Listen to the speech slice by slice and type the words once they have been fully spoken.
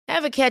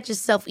Ever catch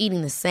yourself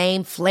eating the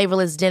same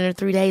flavorless dinner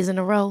 3 days in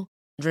a row?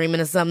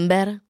 Dreaming of something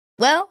better?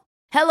 Well,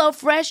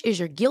 HelloFresh is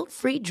your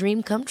guilt-free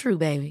dream come true,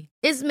 baby.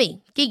 It's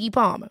me, Keke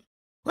Palmer.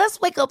 Let's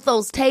wake up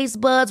those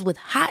taste buds with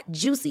hot,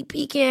 juicy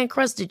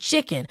pecan-crusted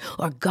chicken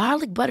or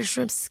garlic butter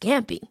shrimp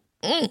scampi.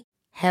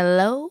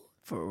 Hello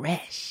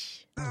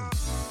Fresh.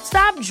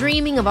 Stop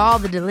dreaming of all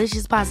the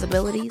delicious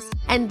possibilities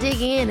and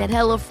dig in at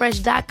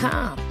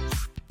HelloFresh.com.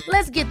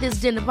 Let's get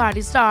this dinner party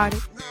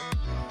started.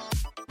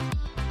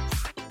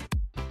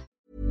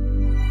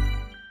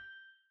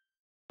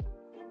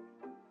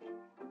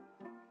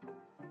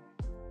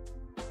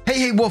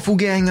 Hey, Waffle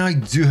Gang, I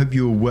do hope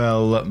you're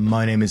well.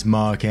 My name is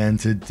Mark, and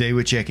today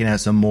we're checking out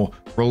some more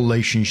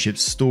relationship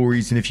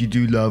stories. And if you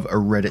do love a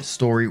Reddit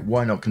story,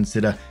 why not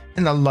consider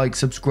hitting that like,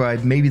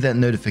 subscribe, maybe that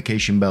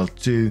notification bell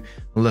too.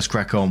 Well, let's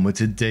crack on with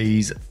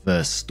today's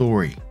first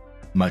story.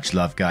 Much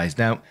love, guys.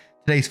 Now,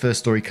 today's first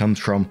story comes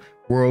from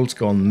World's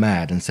Gone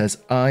Mad and says,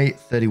 I,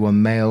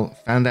 31 male,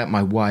 found out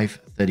my wife,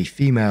 30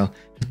 female,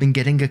 has been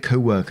getting a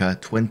co-worker,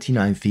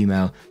 29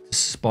 female, to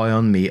spy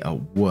on me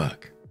at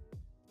work.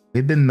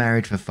 We've been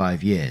married for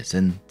 5 years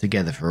and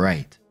together for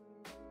 8.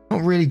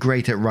 Not really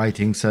great at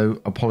writing,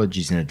 so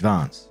apologies in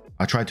advance.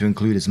 I try to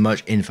include as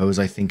much info as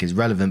I think is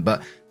relevant,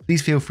 but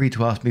please feel free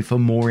to ask me for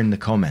more in the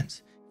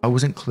comments if I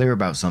wasn't clear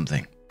about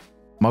something.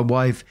 My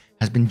wife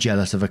has been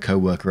jealous of a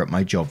co-worker at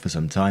my job for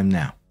some time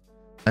now.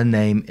 Her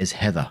name is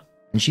Heather,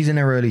 and she's in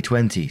her early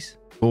 20s,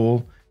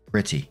 tall,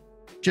 pretty.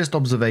 Just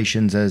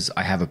observations as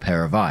I have a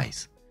pair of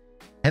eyes.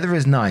 Heather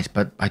is nice,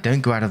 but I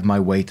don't go out of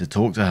my way to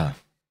talk to her.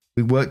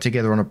 We worked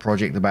together on a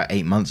project about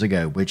 8 months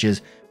ago, which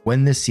is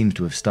when this seems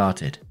to have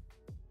started.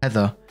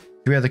 Heather,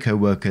 3 other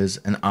co-workers,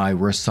 and I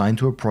were assigned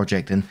to a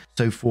project, and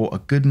so for a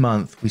good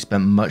month we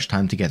spent much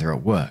time together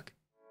at work.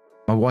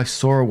 My wife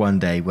saw her one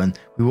day when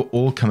we were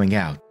all coming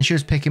out, and she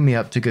was picking me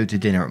up to go to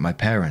dinner at my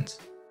parents'.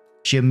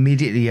 She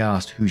immediately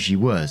asked who she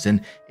was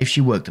and if she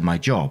worked at my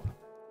job.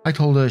 I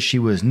told her she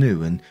was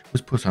new and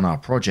was put on our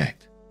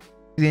project.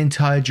 For the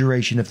entire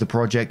duration of the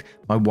project,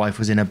 my wife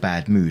was in a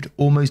bad mood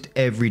almost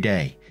every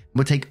day,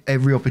 would take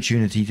every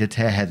opportunity to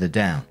tear Heather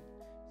down,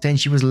 saying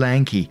she was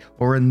lanky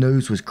or her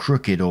nose was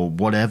crooked or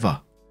whatever.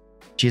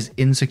 She is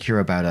insecure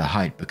about her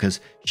height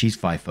because she's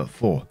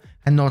 5'4"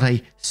 and not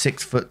a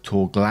 6 foot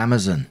tall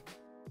glamazon.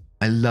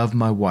 I love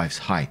my wife's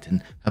height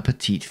and her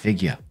petite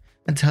figure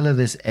and tell her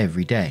this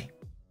every day.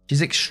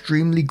 She's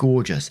extremely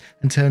gorgeous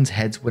and turns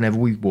heads whenever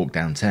we walk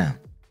downtown.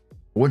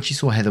 Once she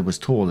saw Heather was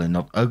tall and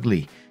not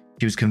ugly,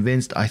 she was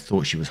convinced I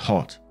thought she was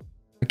hot.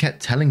 I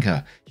kept telling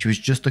her she was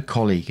just a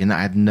colleague and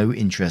I had no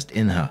interest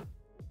in her.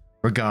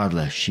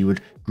 Regardless, she would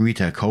greet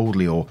her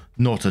coldly or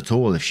not at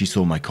all if she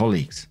saw my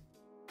colleagues.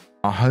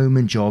 Our home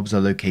and jobs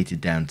are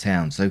located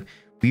downtown, so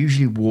we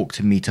usually walk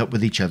to meet up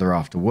with each other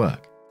after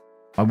work.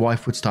 My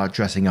wife would start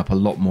dressing up a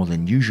lot more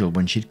than usual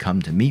when she'd come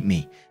to meet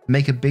me and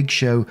make a big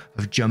show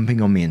of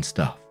jumping on me and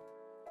stuff.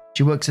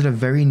 She works at a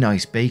very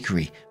nice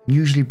bakery and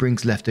usually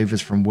brings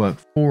leftovers from work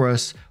for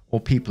us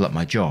or people at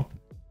my job.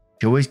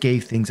 She always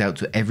gave things out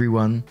to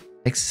everyone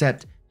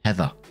except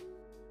Heather.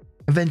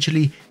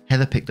 Eventually,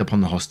 Heather picked up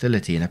on the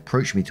hostility and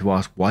approached me to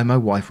ask why my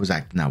wife was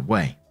acting that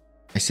way.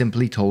 I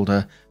simply told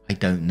her I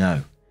don't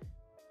know.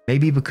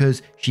 Maybe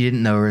because she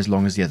didn't know her as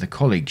long as the other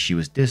colleagues, she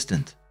was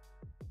distant.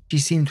 She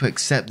seemed to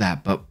accept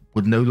that but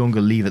would no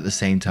longer leave at the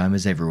same time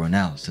as everyone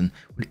else and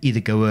would either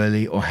go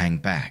early or hang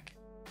back.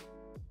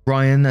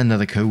 Brian,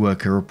 another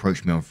co-worker,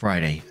 approached me on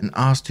Friday and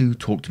asked to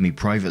talk to me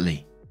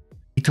privately.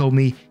 He told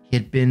me he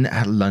had been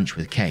at lunch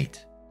with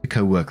Kate, the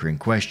co-worker in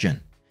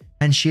question,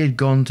 and she had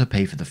gone to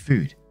pay for the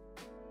food.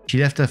 She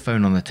left her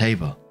phone on the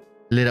table,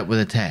 lit up with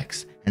a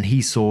text, and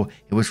he saw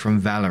it was from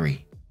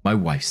Valerie, my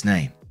wife's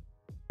name.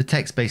 The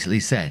text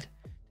basically said,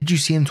 "Did you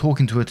see him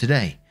talking to her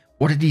today?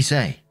 What did he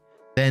say?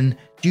 Then,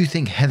 do you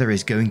think Heather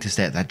is going to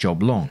stay at that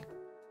job long?"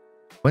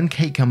 When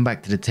Kate came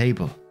back to the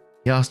table,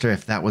 he asked her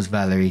if that was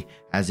Valerie,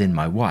 as in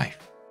my wife.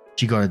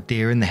 She got a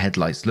deer in the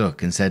headlights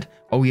look and said,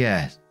 "Oh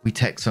yeah, we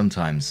text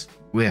sometimes,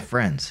 we're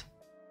friends."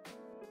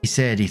 He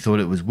said he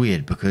thought it was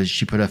weird because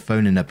she put her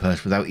phone in her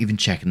purse without even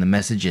checking the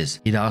messages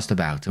he'd asked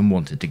about and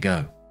wanted to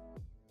go.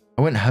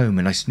 I went home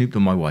and I snooped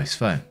on my wife's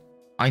phone.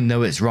 I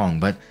know it's wrong,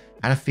 but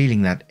I had a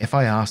feeling that if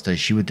I asked her,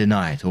 she would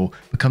deny it or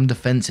become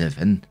defensive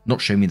and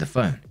not show me the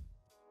phone.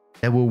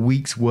 There were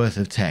weeks worth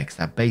of texts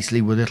that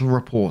basically were little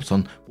reports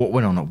on what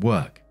went on at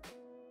work.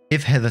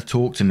 If Heather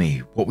talked to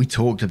me, what we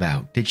talked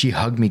about, did she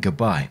hug me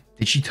goodbye?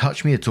 Did she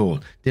touch me at all?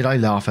 Did I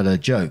laugh at her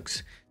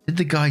jokes? Did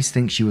the guys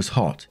think she was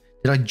hot?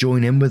 Did I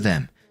join in with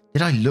them?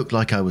 Did I look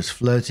like I was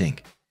flirting?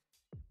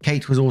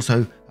 Kate was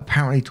also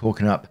apparently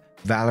talking up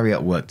Valerie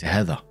at work to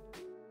Heather.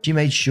 She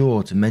made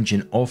sure to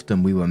mention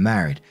often we were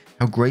married,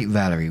 how great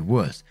Valerie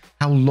was,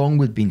 how long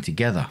we'd been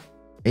together.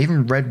 I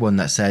even read one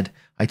that said,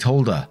 "I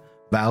told her,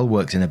 Val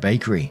works in a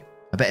bakery.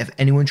 I bet if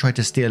anyone tried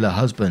to steal her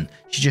husband,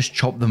 she'd just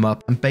chop them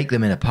up and bake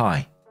them in a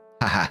pie.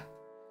 Haha."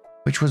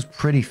 Which was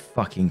pretty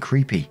fucking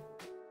creepy.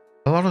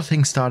 A lot of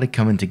things started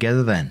coming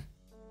together then.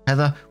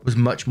 Heather was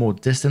much more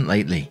distant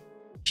lately.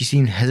 She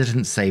seemed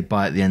hesitant to say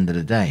bye at the end of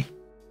the day.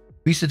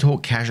 We used to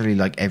talk casually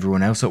like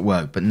everyone else at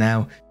work, but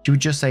now she would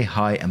just say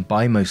hi and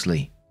bye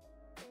mostly.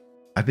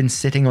 I've been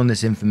sitting on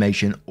this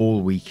information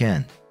all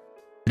weekend.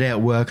 Today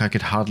at work I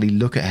could hardly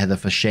look at Heather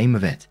for shame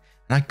of it,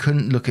 and I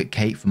couldn't look at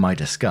Kate for my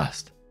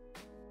disgust.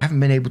 I haven't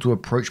been able to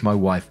approach my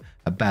wife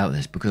about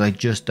this because I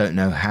just don't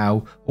know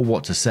how or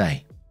what to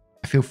say.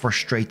 I feel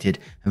frustrated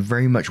and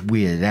very much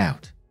weirded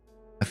out.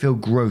 I feel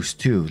gross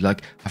too,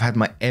 like I've had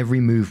my every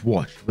move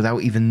watched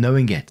without even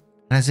knowing it,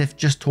 and as if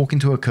just talking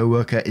to a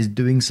coworker is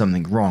doing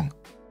something wrong.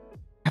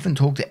 I haven't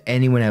talked to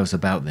anyone else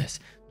about this,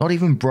 not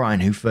even Brian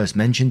who first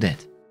mentioned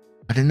it.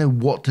 I don't know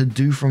what to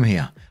do from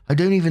here. I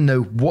don't even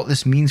know what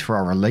this means for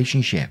our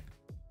relationship.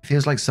 It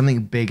feels like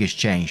something big has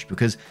changed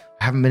because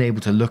I haven't been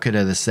able to look at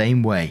her the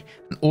same way,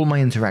 and all my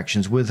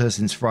interactions with her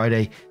since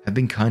Friday have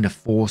been kind of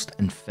forced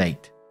and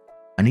faked.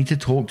 I need to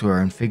talk to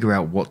her and figure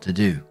out what to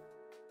do.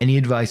 Any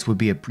advice would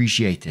be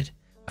appreciated.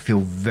 I feel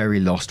very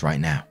lost right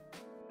now.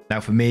 Now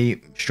for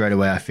me, straight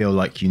away I feel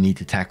like you need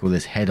to tackle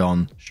this head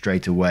on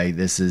straight away.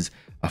 This is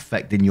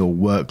affecting your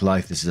work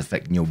life, this is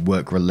affecting your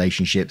work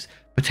relationships,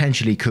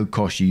 potentially could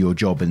cost you your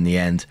job in the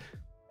end.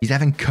 He's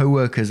having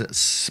coworkers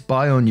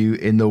spy on you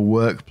in the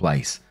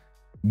workplace,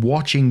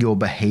 watching your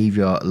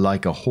behavior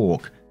like a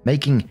hawk,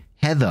 making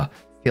Heather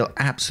feel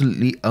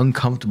absolutely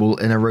uncomfortable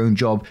in her own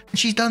job, and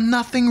she's done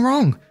nothing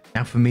wrong.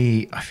 Now for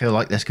me, I feel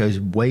like this goes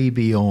way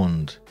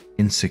beyond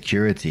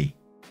insecurity.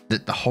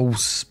 That the whole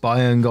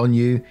spying on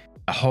you,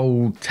 the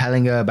whole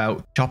telling her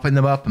about chopping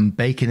them up and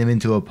baking them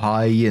into a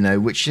pie,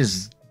 which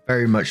is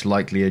very much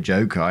likely a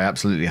joke. I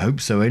absolutely hope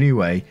so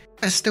anyway.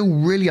 It's still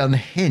really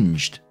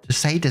unhinged to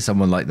say to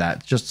someone like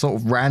that, just sort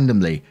of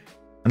randomly.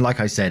 And like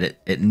I said,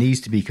 it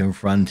needs to be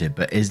confronted,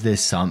 but is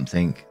this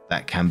something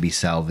that can be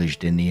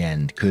salvaged in the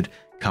end? Could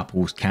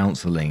couples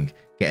counseling,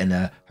 getting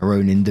her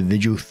own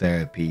individual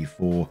therapy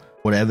for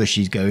whatever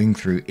she's going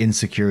through,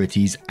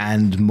 insecurities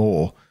and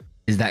more,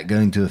 is that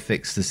going to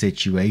fix the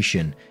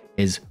situation?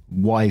 Is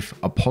wife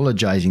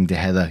apologizing to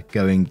Heather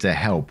going to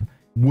help?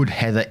 Would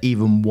Heather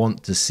even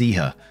want to see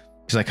her?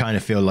 Because I kind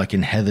of feel like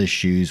in Heather's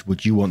shoes,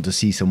 would you want to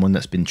see someone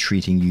that's been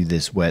treating you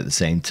this way at the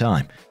same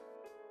time?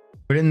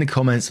 But in the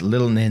comments,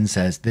 Little Nin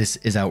says, this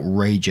is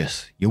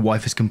outrageous. Your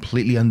wife has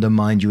completely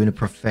undermined you in a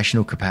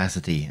professional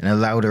capacity and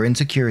allowed her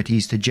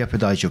insecurities to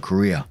jeopardize your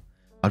career.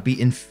 I'd be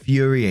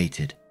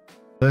infuriated.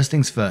 First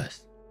things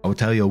first, I will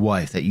tell your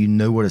wife that you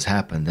know what has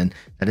happened and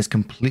that is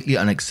completely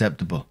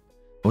unacceptable.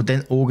 I would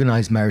then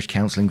organize marriage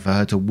counseling for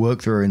her to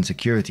work through her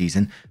insecurities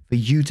and for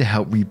you to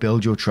help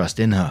rebuild your trust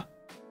in her.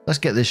 Let's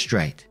get this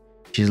straight.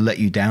 She has let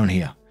you down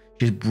here.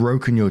 She has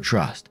broken your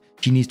trust.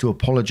 She needs to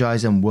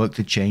apologize and work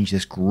to change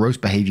this gross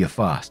behavior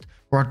fast,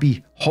 or I'd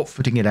be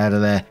hot-footing it out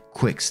of there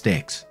quick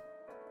sticks.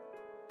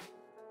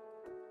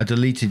 A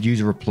deleted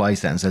user replies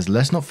to that and says,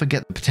 let's not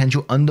forget the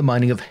potential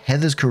undermining of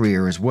Heather's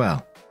career as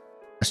well.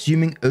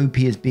 Assuming OP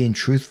is being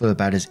truthful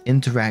about his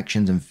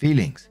interactions and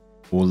feelings,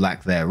 or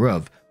lack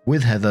thereof,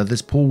 with Heather,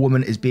 this poor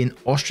woman is being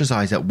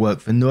ostracized at work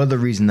for no other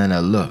reason than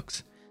her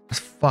looks. That's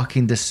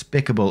fucking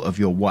despicable of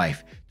your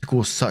wife to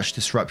cause such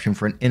disruption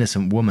for an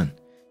innocent woman.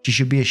 She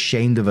should be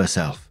ashamed of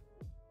herself.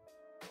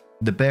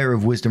 The Bearer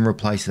of Wisdom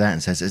replies to that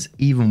and says it's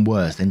even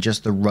worse than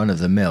just the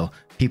run-of-the-mill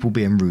people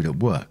being rude at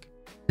work.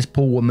 This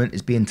poor woman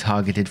is being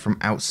targeted from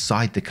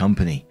outside the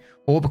company,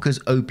 or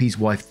because OP's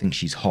wife thinks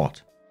she's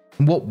hot.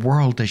 In what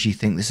world does she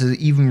think this is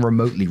even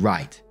remotely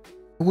right?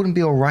 It wouldn't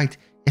be alright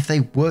if they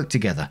worked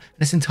together,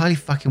 and it's entirely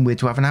fucking weird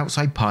to have an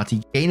outside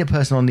party gain a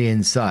person on the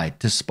inside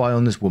to spy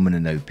on this woman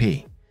in OP.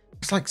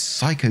 It's like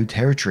psycho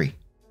territory.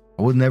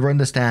 I would never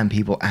understand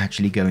people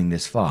actually going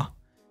this far.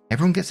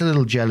 Everyone gets a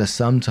little jealous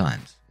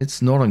sometimes.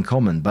 It's not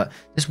uncommon, but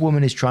this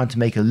woman is trying to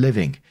make a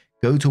living,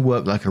 go to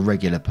work like a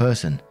regular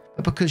person,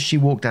 but because she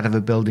walked out of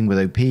a building with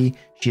OP,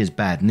 she is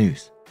bad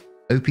news.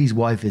 OP's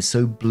wife is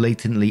so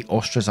blatantly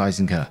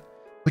ostracizing her,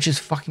 which is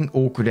fucking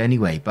awkward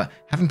anyway, but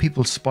having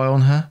people spy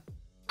on her?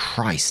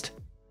 Christ.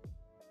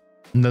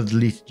 Another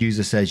deleted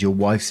user says your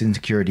wife's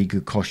insecurity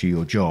could cost you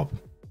your job.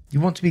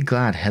 You want to be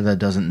glad Heather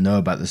doesn't know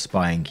about the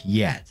spying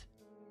yet.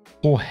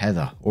 Poor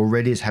Heather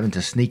already is having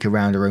to sneak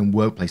around her own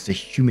workplace to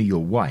humor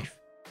your wife.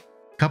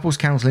 Couples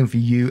counseling for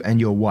you and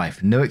your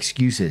wife, no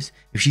excuses.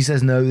 If she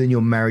says no, then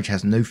your marriage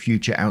has no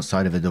future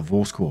outside of a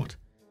divorce court.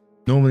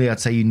 Normally I'd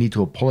say you need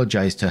to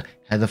apologize to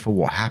Heather for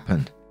what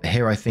happened, but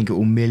here I think it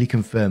will merely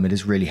confirm it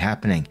is really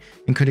happening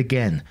and could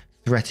again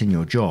threaten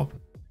your job.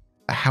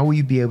 But how will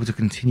you be able to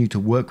continue to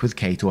work with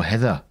Kate or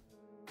Heather?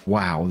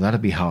 Wow,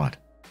 that'd be hard.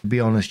 To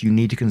be honest, you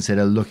need to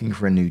consider looking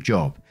for a new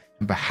job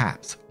and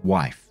perhaps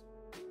wife.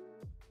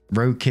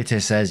 Rogue Kitter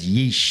says,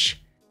 yeesh,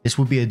 this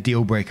would be a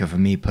deal breaker for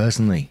me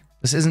personally.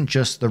 This isn't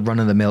just the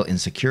run-of-the-mill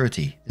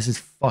insecurity. This is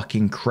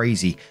fucking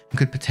crazy and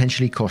could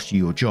potentially cost you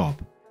your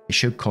job. It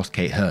should cost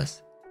Kate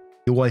hers.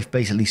 Your wife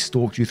basically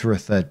stalked you through a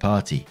third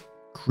party.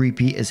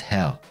 Creepy as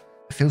hell.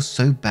 I feel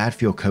so bad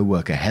for your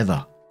co-worker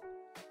Heather.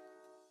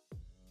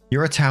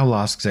 Towel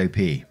asks OP,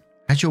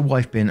 has your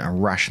wife been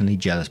irrationally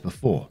jealous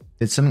before?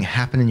 Did something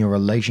happen in your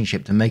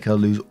relationship to make her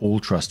lose all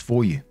trust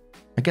for you?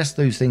 I guess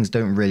those things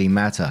don't really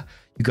matter.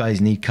 you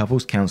guys need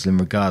couples counseling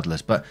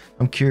regardless, but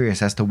I'm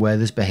curious as to where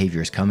this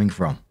behavior is coming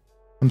from.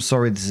 I'm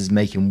sorry this is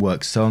making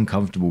work so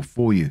uncomfortable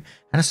for you,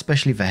 and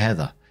especially for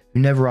Heather, who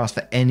never asked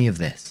for any of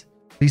this.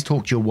 Please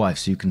talk to your wife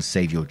so you can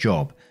save your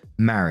job,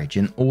 marriage,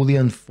 and all the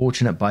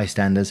unfortunate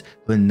bystanders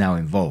who are now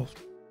involved.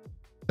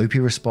 Opie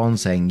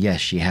responds saying yes,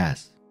 she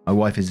has. My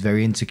wife is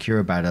very insecure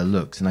about her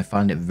looks and I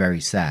find it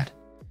very sad.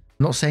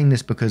 I'm not saying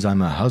this because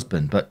I'm her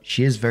husband, but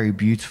she is very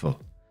beautiful.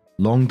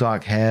 Long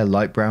dark hair,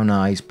 light brown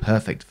eyes,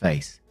 perfect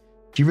face.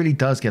 She really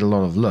does get a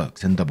lot of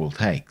looks and double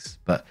takes,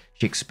 but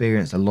she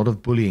experienced a lot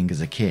of bullying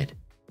as a kid.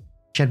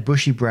 She had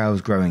bushy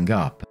brows growing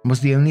up and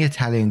was the only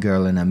Italian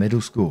girl in her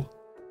middle school.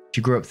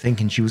 She grew up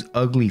thinking she was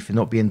ugly for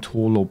not being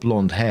tall or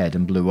blonde haired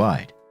and blue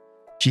eyed.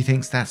 She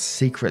thinks that's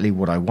secretly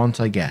what I want,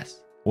 I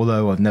guess,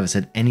 although I've never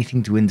said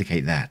anything to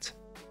indicate that.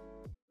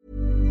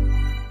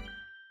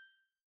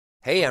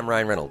 Hey, I'm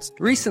Ryan Reynolds.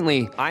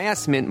 Recently, I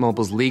asked Mint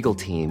Mobile's legal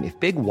team if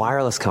big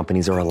wireless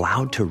companies are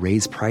allowed to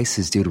raise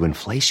prices due to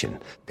inflation.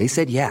 They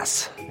said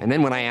yes. And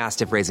then when I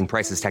asked if raising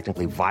prices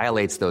technically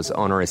violates those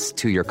onerous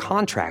two-year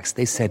contracts,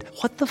 they said,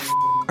 "What the f***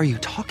 are you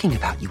talking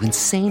about, you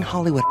insane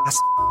Hollywood ass?"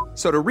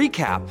 So to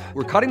recap,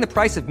 we're cutting the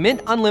price of Mint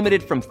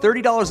Unlimited from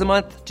 $30 a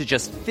month to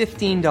just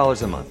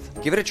 $15 a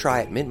month. Give it a try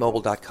at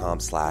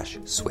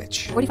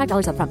mintmobile.com/switch.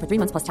 $45 up front for 3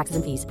 months plus taxes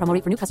and fees. Promo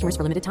rate for new customers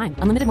for limited time.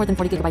 Unlimited more than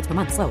 40 gigabytes per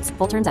month. Slows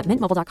full terms at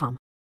mintmobile.com.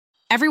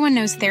 Everyone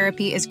knows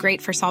therapy is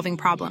great for solving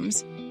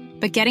problems.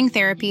 But getting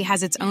therapy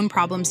has its own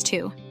problems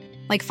too.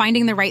 Like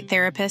finding the right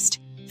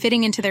therapist,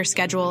 fitting into their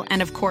schedule,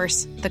 and of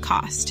course, the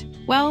cost.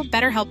 Well,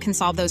 BetterHelp can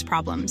solve those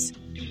problems.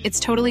 It's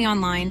totally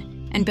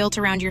online and built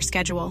around your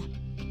schedule.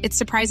 It's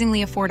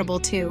surprisingly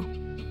affordable, too.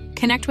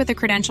 Connect with a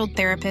credentialed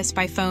therapist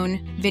by phone,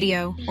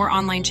 video, or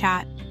online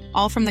chat,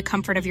 all from the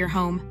comfort of your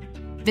home.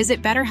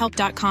 Visit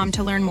BetterHelp.com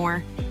to learn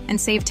more and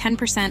save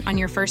 10% on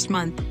your first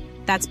month.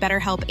 That's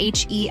BetterHelp,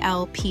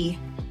 H-E-L-P.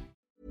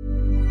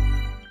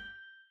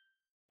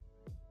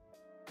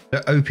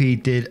 The OP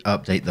did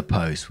update the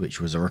post, which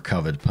was a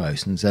recovered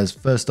post, and says,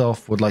 "First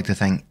off, would like to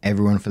thank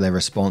everyone for their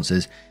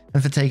responses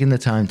and for taking the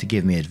time to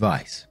give me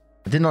advice.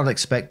 I did not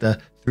expect the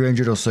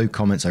 300 or so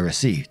comments I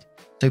received.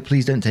 So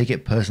please don't take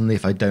it personally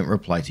if I don't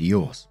reply to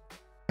yours.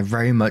 I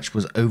very much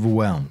was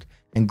overwhelmed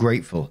and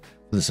grateful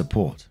for the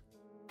support."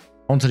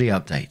 On to the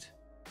update.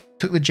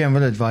 Took the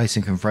general advice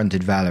and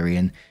confronted Valerie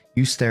and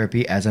used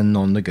therapy as a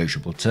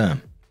non-negotiable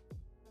term.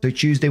 So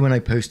Tuesday when I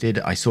posted,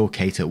 I saw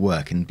Kate at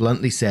work and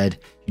bluntly said,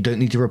 "You don't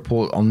need to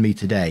report on me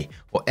today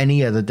or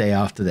any other day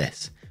after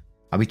this.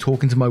 I'll be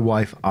talking to my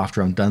wife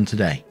after I'm done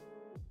today."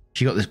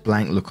 She got this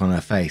blank look on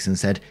her face and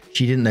said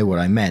she didn't know what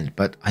I meant,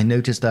 but I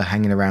noticed her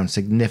hanging around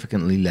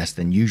significantly less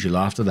than usual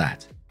after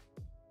that.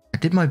 I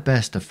did my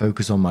best to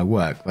focus on my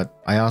work, but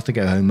I asked to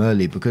go home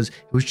early because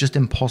it was just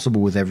impossible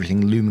with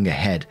everything looming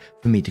ahead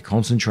for me to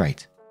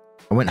concentrate.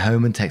 I went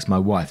home and texted my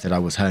wife that I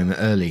was home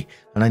early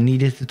and I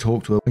needed to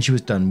talk to her when she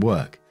was done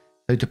work,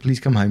 so to please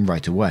come home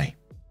right away.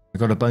 I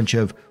got a bunch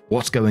of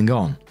 "what's going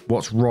on,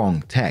 what's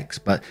wrong"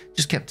 texts, but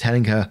just kept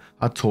telling her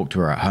I'd talk to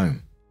her at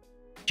home.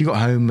 She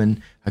got home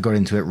and I got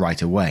into it right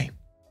away.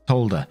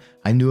 Told her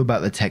I knew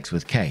about the text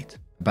with Kate,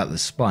 about the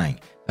spying,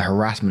 the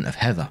harassment of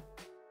Heather.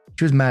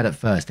 She was mad at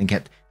first and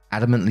kept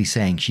adamantly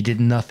saying she did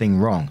nothing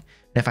wrong,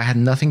 and if I had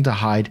nothing to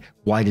hide,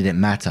 why did it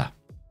matter?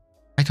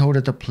 I told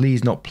her to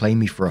please not play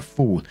me for a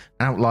fool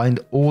and outlined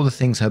all the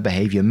things her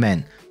behavior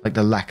meant, like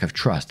the lack of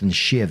trust and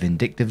sheer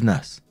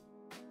vindictiveness.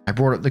 I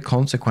brought up the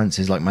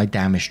consequences like my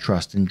damaged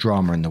trust and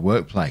drama in the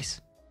workplace.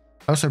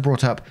 I also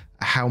brought up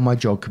how my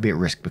job could be at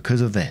risk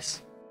because of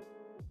this.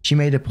 She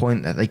made a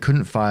point that they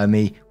couldn't fire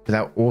me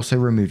without also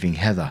removing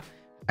Heather,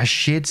 as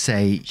she'd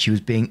say she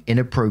was being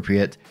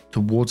inappropriate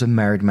towards a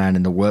married man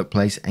in the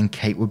workplace and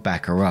Kate would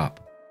back her up.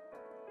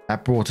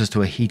 That brought us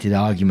to a heated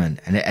argument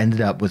and it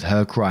ended up with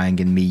her crying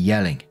and me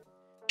yelling.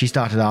 She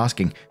started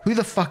asking, "Who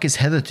the fuck is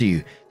Heather to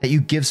you that you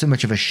give so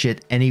much of a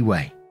shit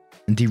anyway?"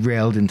 and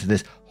derailed into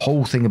this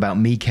whole thing about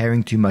me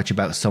caring too much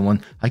about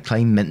someone I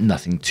claim meant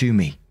nothing to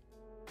me.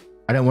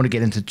 I don't want to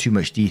get into too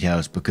much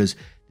details because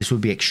this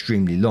would be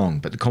extremely long,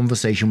 but the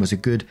conversation was a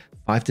good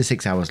 5 to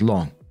 6 hours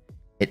long.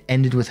 It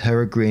ended with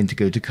her agreeing to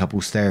go to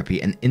couples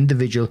therapy and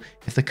individual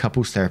if the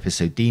couples therapist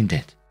so deemed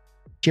it.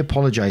 She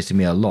apologized to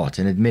me a lot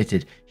and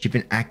admitted she'd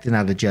been acting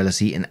out of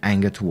jealousy and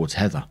anger towards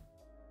Heather.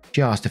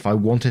 She asked if I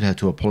wanted her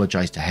to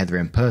apologize to Heather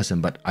in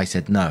person, but I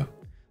said no.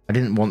 I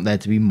didn't want there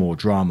to be more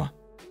drama.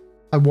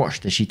 I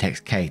watched as she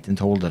texted Kate and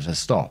told her to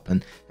stop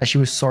and that she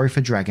was sorry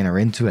for dragging her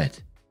into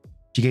it.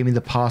 She gave me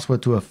the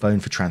password to her phone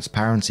for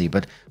transparency,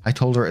 but I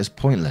told her it was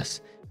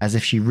pointless, as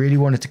if she really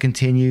wanted to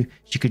continue,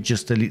 she could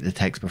just delete the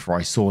text before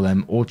I saw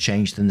them or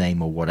change the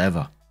name or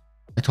whatever.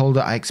 I told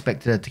her I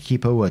expected her to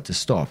keep her word to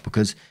stop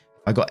because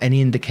if I got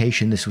any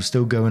indication this was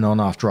still going on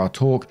after our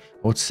talk,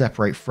 I would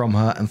separate from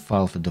her and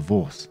file for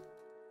divorce.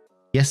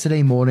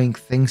 Yesterday morning,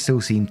 things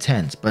still seemed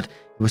tense, but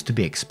it was to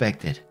be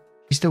expected.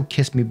 She still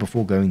kissed me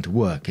before going to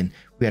work and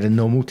we had a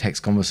normal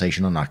text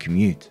conversation on our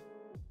commute.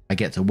 I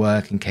get to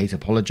work and Kate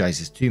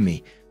apologizes to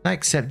me. I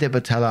accept it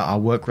but tell her our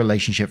work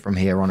relationship from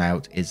here on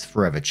out is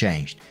forever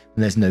changed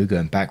and there's no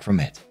going back from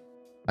it.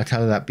 I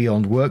tell her that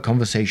beyond work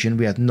conversation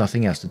we had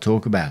nothing else to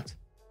talk about.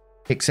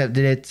 He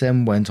accepted it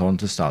and went on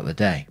to start the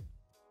day.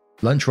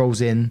 Lunch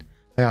rolls in.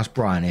 I ask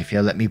Brian if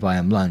he'll let me buy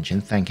him lunch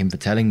and thank him for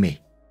telling me.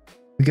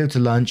 We go to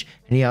lunch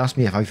and he asks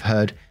me if I've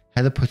heard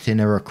Heather put in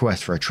a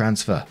request for a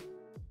transfer.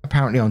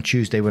 Apparently on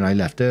Tuesday when I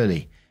left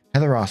early,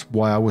 Heather asked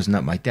why I wasn't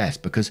at my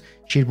desk because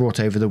she had brought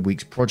over the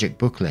week's project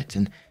booklet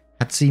and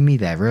had seen me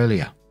there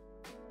earlier.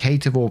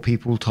 Kate of all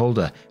people told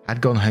her I'd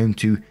gone home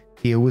to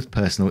deal with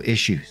personal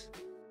issues.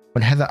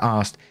 When Heather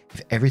asked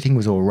if everything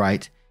was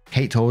alright,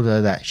 Kate told her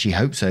that she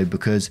hoped so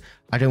because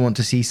I don't want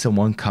to see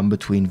someone come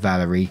between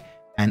Valerie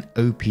and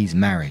OP's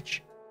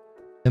marriage.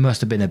 There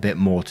must have been a bit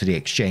more to the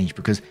exchange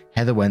because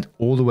Heather went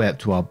all the way up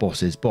to our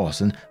boss's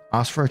boss and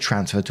asked for a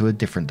transfer to a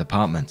different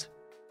department.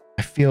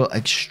 I feel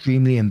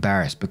extremely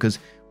embarrassed because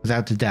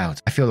without a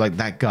doubt, I feel like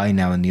that guy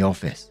now in the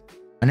office.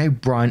 I know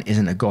Brian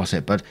isn't a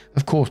gossip, but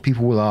of course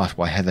people will ask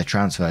why Heather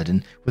transferred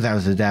and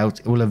without a doubt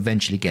it will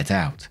eventually get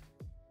out.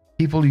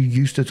 People who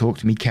used to talk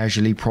to me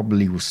casually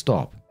probably will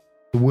stop.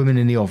 The women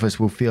in the office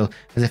will feel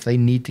as if they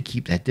need to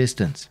keep their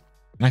distance.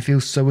 And I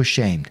feel so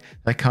ashamed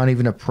that I can't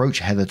even approach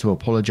Heather to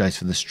apologize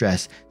for the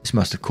stress this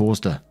must have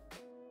caused her.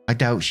 I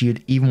doubt she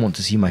would even want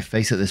to see my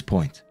face at this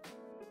point.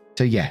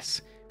 So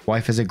yes,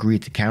 wife has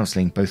agreed to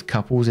counseling both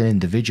couples and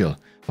individual,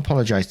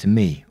 apologize to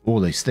me, all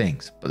those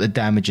things, but the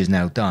damage is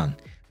now done.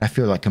 I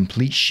feel like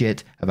complete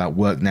shit about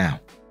work now.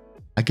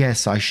 I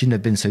guess I shouldn't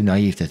have been so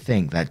naive to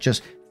think that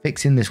just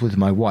fixing this with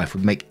my wife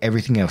would make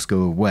everything else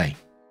go away.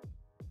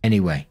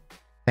 Anyway,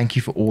 thank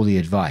you for all the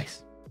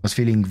advice. I was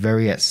feeling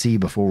very at sea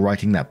before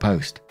writing that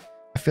post.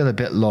 I feel a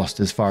bit lost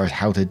as far as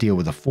how to deal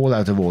with the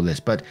fallout of all this,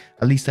 but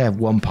at least I have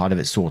one part of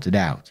it sorted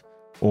out,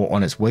 or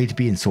on its way to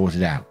being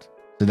sorted out,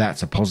 so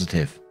that's a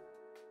positive.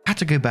 I had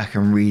to go back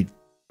and read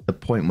the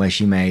point where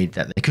she made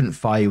that they couldn't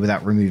fire you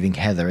without removing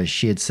Heather, as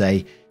she'd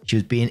say she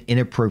was being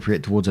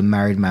inappropriate towards a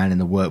married man in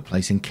the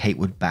workplace and Kate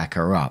would back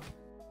her up.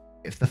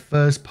 If the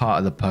first part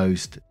of the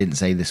post didn't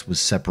say this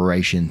was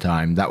separation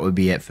time, that would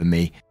be it for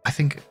me. I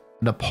think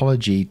an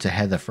apology to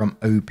Heather from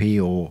OP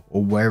or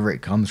wherever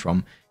it comes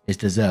from is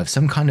deserved.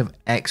 Some kind of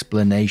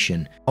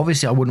explanation.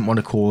 Obviously, I wouldn't want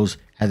to cause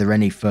Heather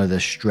any further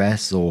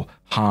stress or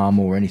harm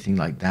or anything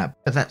like that,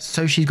 but that's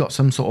so she's got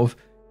some sort of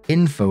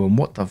info on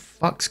what the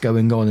fuck's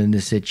going on in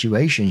this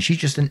situation. She's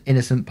just an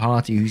innocent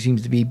party who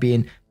seems to be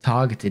being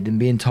targeted and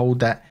being told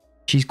that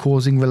she's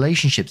causing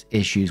relationships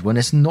issues when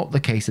it's not the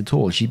case at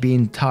all. She's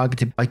being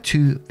targeted by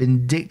two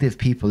vindictive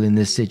people in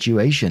this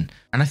situation,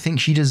 and I think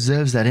she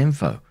deserves that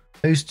info.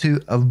 Those two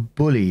have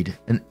bullied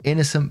an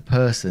innocent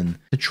person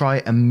to try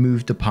and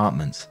move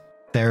departments.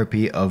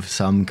 Therapy of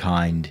some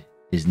kind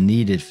is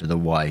needed for the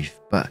wife,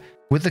 but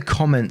with the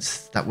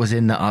comments that was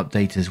in the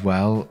update as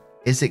well,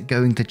 is it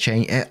going to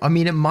change? I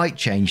mean, it might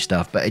change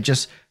stuff, but it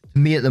just, to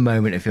me at the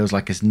moment, it feels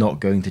like it's not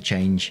going to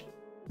change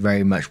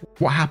very much.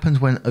 What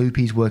happens when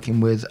OP's working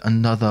with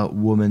another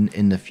woman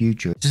in the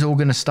future? Is this all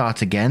going to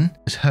start again?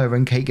 Is her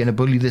and Kate going to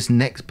bully this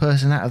next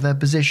person out of their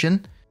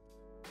position?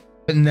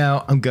 But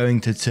now I'm going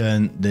to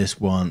turn this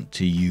one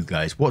to you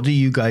guys. What do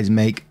you guys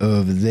make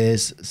of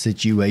this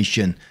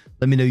situation?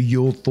 Let me know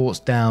your thoughts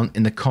down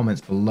in the comments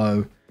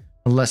below,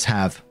 and let's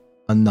have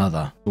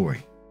another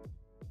story.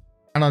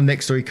 And our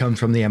next story comes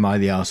from the Am I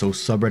the Arsehole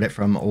subreddit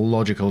from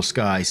Logical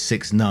Sky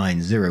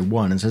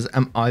 6901 and says,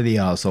 Am I the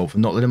arsehole for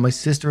not letting my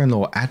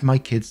sister-in-law add my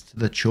kids to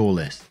the chore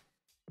list?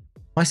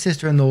 My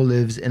sister-in-law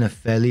lives in a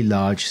fairly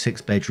large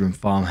 6-bedroom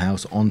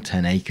farmhouse on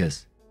 10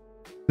 acres.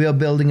 We are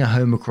building a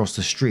home across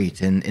the street,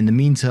 and in the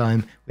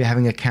meantime, we're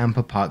having a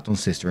camper parked on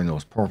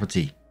sister-in-law's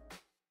property.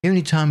 The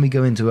only time we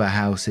go into our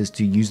house is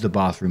to use the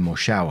bathroom or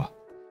shower.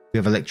 We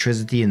have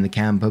electricity in the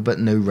camper, but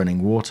no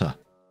running water.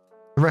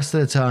 The rest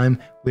of the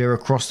time, we are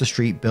across the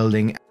street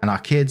building, and our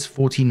kids,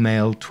 14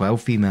 male,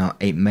 12 female,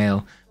 8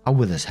 male, are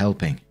with us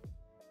helping.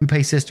 We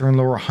pay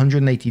sister-in-law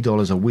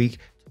 $180 a week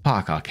to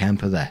park our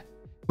camper there,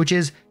 which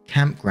is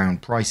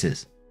campground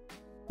prices.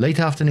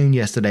 Late afternoon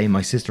yesterday,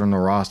 my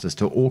sister-in-law asked us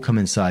to all come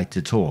inside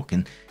to talk,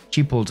 and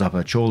she pulls up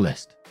her chore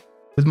list,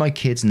 with my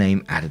kid's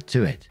name added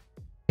to it.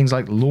 Things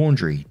like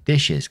laundry,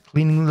 dishes,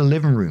 cleaning the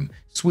living room,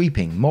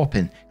 sweeping,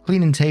 mopping,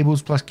 cleaning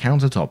tables plus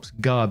countertops,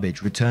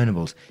 garbage,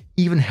 returnables,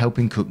 even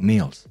helping cook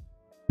meals.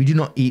 We do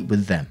not eat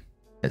with them,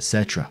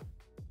 etc.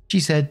 She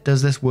said,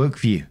 does this work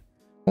for you?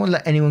 I won't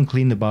let anyone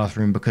clean the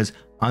bathroom because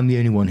I'm the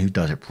only one who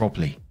does it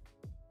properly.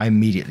 I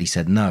immediately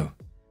said no.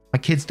 My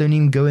kids don't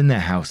even go in their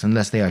house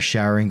unless they are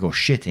showering or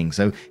shitting,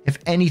 so if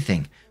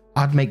anything,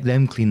 I'd make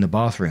them clean the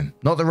bathroom,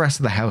 not the rest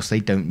of the house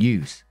they don't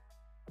use.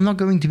 I'm not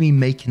going to be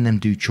making them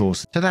do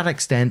chores to that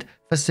extent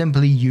for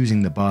simply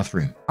using the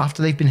bathroom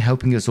after they've been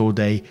helping us all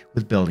day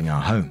with building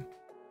our home.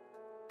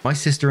 My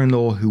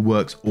sister-in-law, who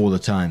works all the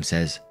time,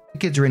 says, the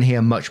kids are in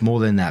here much more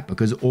than that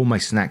because all my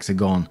snacks are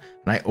gone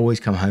and I always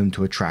come home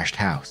to a trashed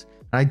house,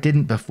 and I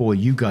didn't before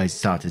you guys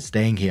started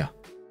staying here.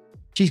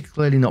 She's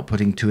clearly not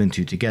putting 2 and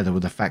 2 together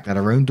with the fact that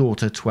her own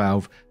daughter,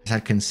 12, has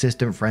had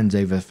consistent friends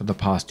over for the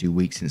past 2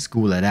 weeks since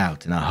school let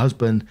out, and her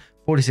husband,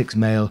 46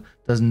 male,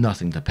 does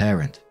nothing to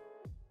parent,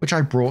 which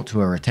I brought to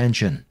her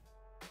attention.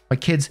 My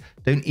kids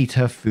don't eat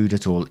her food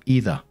at all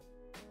either.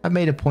 I've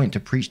made a point to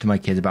preach to my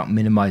kids about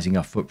minimizing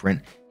our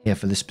footprint here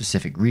for this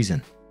specific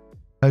reason.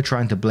 Her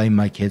trying to blame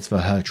my kids for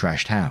her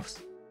trashed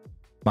house.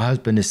 My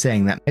husband is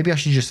saying that maybe I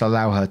should just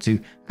allow her to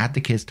add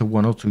the kids to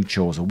 1 or 2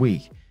 chores a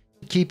week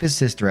to keep his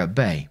sister at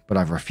bay, but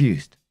I've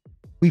refused.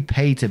 We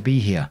pay to be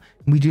here,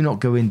 and we do not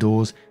go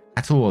indoors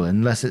at all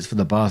unless it's for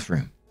the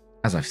bathroom,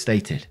 as I've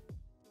stated.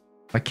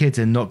 My kids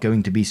are not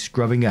going to be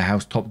scrubbing a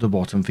house top to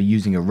bottom for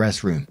using a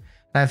restroom.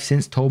 I have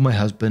since told my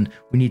husband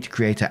we need to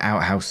create an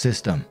outhouse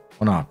system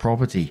on our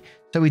property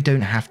so we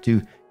don't have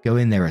to go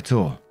in there at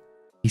all.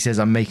 He says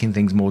I'm making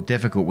things more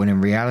difficult when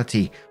in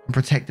reality I'm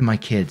protecting my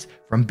kids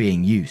from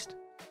being used.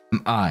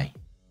 Am I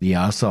the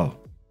arsehole?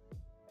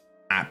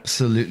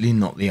 Absolutely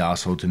not the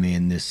arsehole to me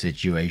in this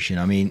situation.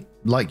 I mean,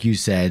 like you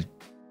said,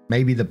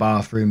 maybe the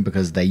bathroom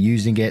because they're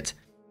using it,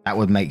 that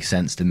would make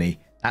sense to me.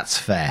 That's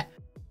fair.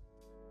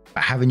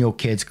 But having your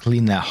kids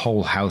clean their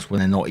whole house when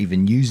they're not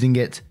even using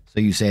it, so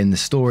you say in the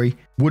story,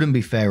 wouldn't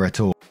be fair at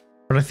all.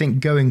 But I think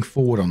going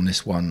forward on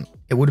this one,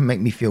 it wouldn't make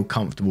me feel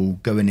comfortable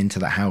going into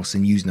the house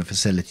and using the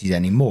facilities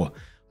anymore.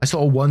 I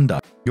sort of wonder,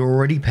 you're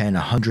already paying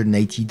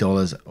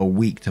 $180 a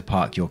week to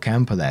park your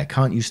camper there.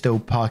 Can't you still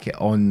park it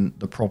on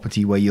the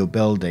property where you're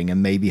building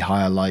and maybe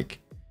hire like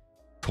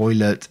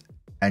toilet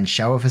and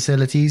shower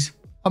facilities?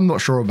 I'm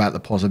not sure about the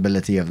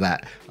possibility of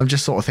that. I'm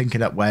just sort of thinking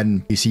that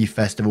when you see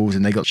festivals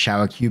and they got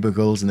shower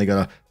cubicles and they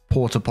got a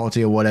porta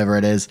potty or whatever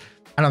it is,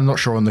 and I'm not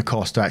sure on the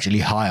cost to actually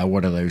hire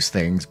one of those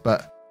things,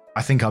 but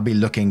I think I'll be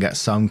looking at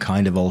some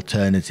kind of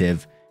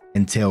alternative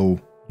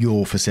until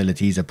your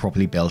facilities are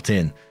properly built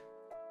in.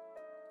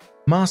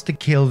 Master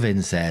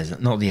Kilvin says,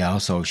 not the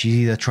arsehole, she's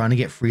either trying to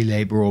get free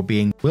labor or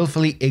being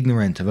willfully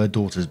ignorant of her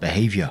daughter's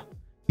behavior.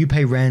 You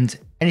pay rent,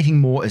 anything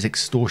more is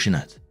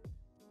extortionate.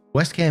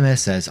 West KMS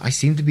says, I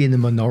seem to be in the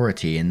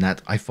minority in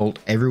that I fault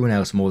everyone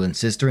else more than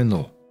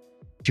sister-in-law.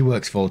 She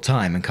works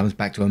full-time and comes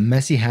back to a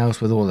messy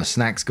house with all the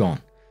snacks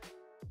gone.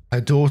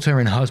 Her daughter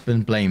and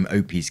husband blame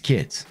OP's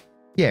kids.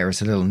 Yeah,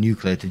 it's a little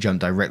nuclear to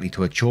jump directly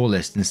to a chore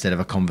list instead of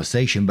a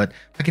conversation, but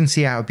I can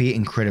see how it would be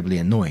incredibly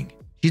annoying.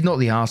 She's not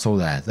the arsehole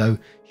there, though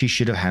she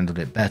should have handled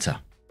it better.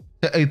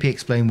 So OP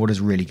explained what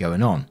is really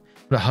going on,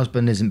 but her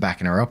husband isn't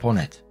backing her up on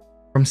it.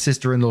 From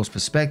sister-in-law's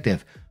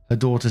perspective, her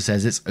daughter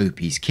says it's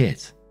OP's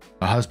kids.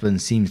 Her husband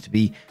seems to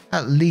be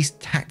at least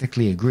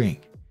tactically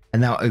agreeing,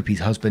 and now OP's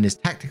husband is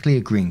tactically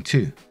agreeing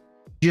too.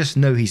 You just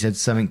know he said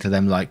something to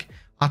them like,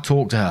 I'll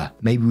talk to her,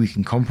 maybe we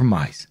can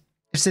compromise.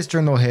 If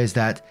sister-in-law hears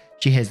that,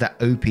 she hears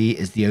that OP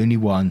is the only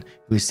one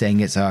who is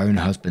saying it's her own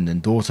husband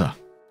and daughter.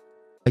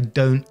 I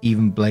don't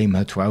even blame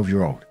her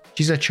 12-year-old.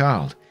 She's a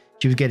child.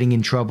 She was getting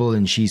in trouble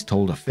and she's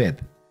told a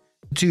fib.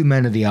 The 2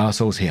 men are the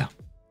arseholes here.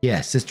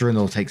 Yes,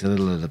 sister-in-law takes a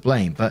little of the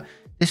blame, but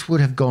this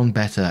would have gone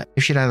better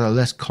if she'd had a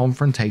less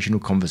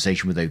confrontational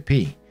conversation with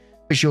OP.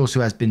 But she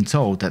also has been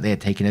told that they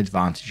had taken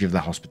advantage of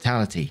their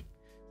hospitality,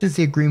 since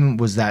the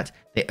agreement was that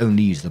they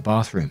only use the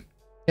bathroom.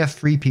 You have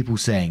 3 people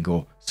saying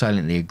or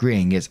silently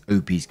agreeing it's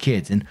OP's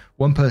kids and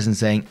 1 person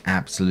saying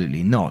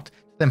absolutely not,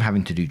 them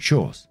having to do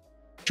chores.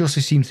 She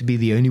also seems to be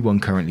the only one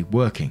currently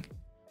working.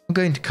 I'm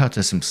going to cut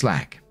her some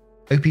slack.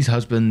 OP's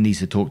husband needs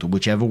to talk to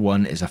whichever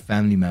one is a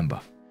family member.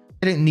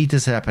 They don't need to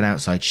set up an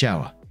outside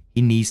shower.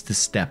 He needs to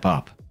step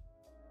up.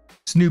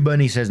 Snoo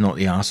Bunny says, not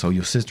the arsehole,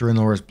 your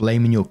sister-in-law is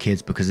blaming your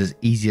kids because it's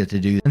easier to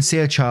do than see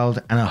her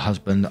child and her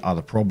husband are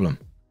the problem.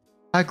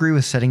 I agree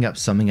with setting up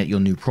something at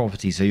your new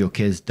property so your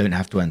kids don't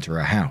have to enter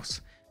a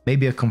house.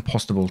 Maybe a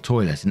compostable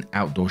toilet and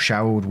outdoor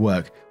shower would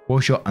work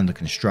whilst you're under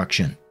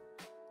construction.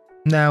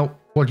 Now,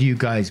 what do you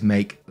guys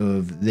make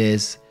of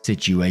this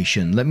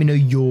situation? Let me know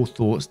your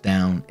thoughts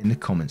down in the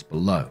comments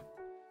below.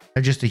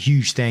 And just a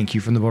huge thank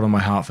you from the bottom of my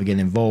heart for getting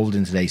involved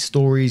in today's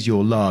stories.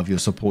 Your love, your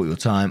support, your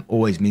time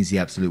always means the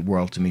absolute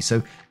world to me.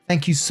 So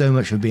thank you so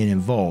much for being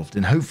involved,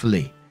 and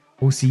hopefully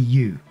we'll see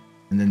you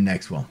in the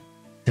next one.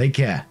 Take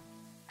care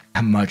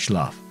and much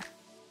love.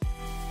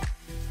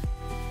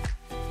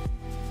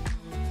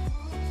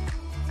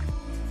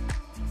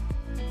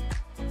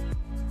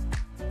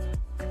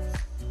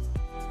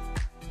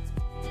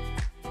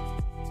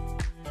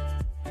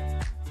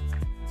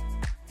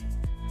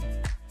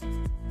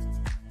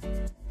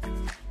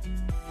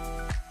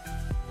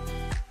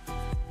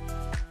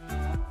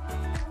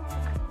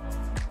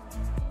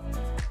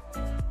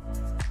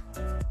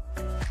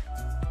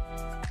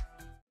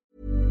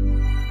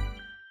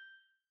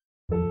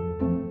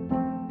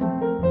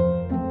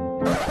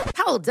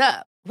 Hold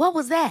up. What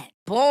was that?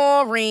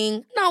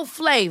 Boring. No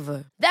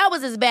flavor. That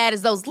was as bad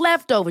as those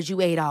leftovers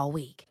you ate all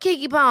week.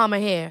 Keke Palmer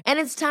here, and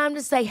it's time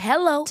to say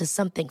hello to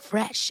something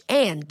fresh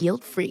and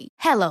guilt-free.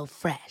 Hello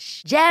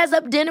Fresh. Jazz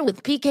up dinner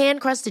with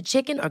pecan-crusted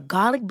chicken or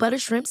garlic butter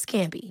shrimp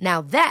scampi.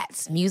 Now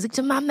that's music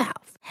to my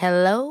mouth.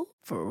 Hello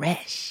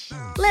Fresh.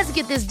 Let's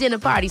get this dinner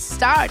party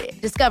started.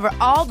 Discover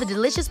all the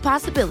delicious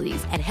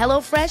possibilities at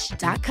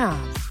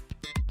HelloFresh.com.